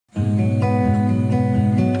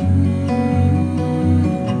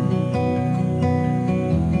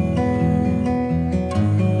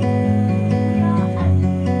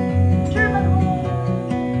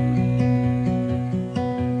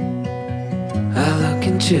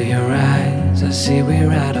into your eyes, I see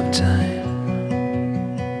we're out of time.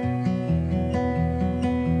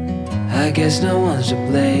 I guess no one's to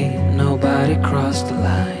blame, nobody crossed the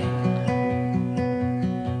line.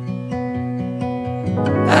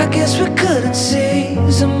 I guess we couldn't see,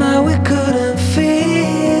 somehow we couldn't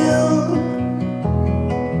feel.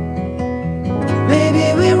 Maybe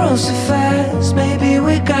we rose too fast, maybe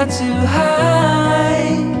we got too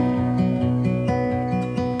high.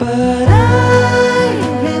 But I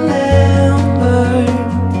remember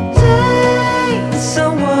days I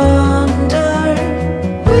wonder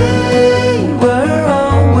we were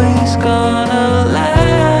always gonna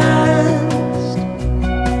last.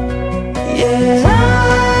 Yeah,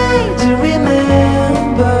 I do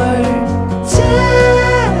remember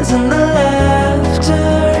tears and the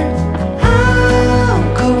laughter. How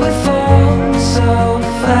could we fall so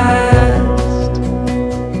fast?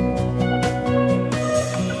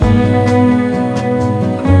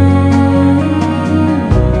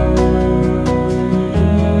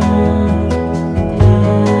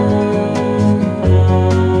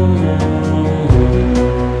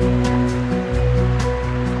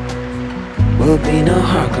 Will be no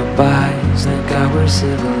hard goodbyes, thank God we're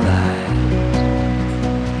civilized.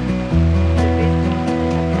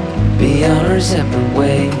 Be on our separate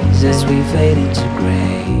ways as we fade into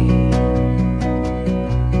gray.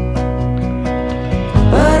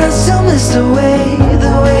 But I still miss the way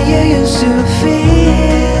you used to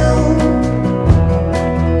feel.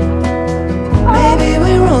 Maybe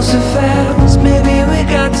we rose too fast, maybe we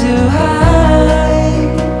got too high.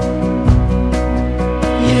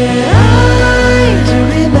 Yeah, I do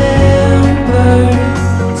remember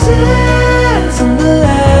tears and the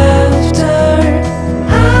laughter.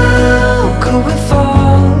 How could we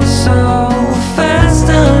fall so fast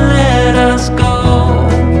and let us go?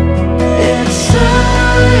 It's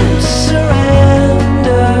time to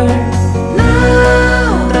surrender now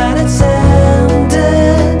that it's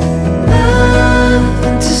ended.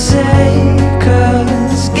 Nothing to say,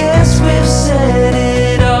 'cause guess we've said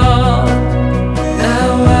it all. Now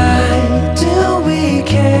why do we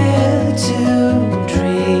care to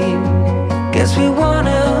dream? Guess we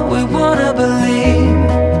wanna believe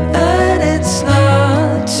that it's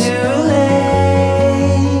not too late.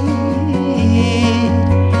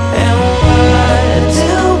 And why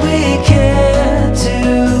do we care to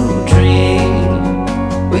dream?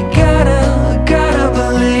 We gotta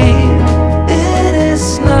believe it is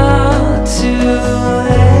not too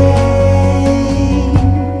late.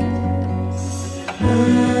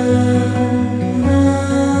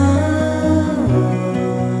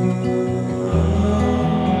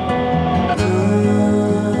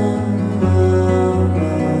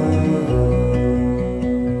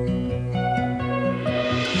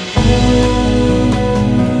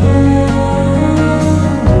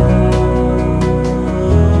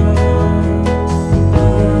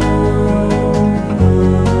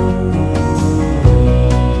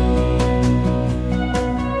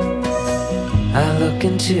 I look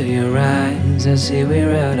into your eyes, I see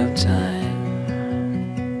we're out of time.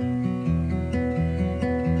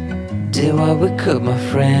 Did what we could, my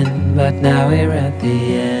friend, but now we're at the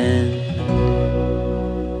end.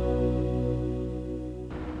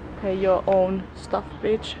 Pay your own stuff,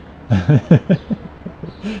 bitch.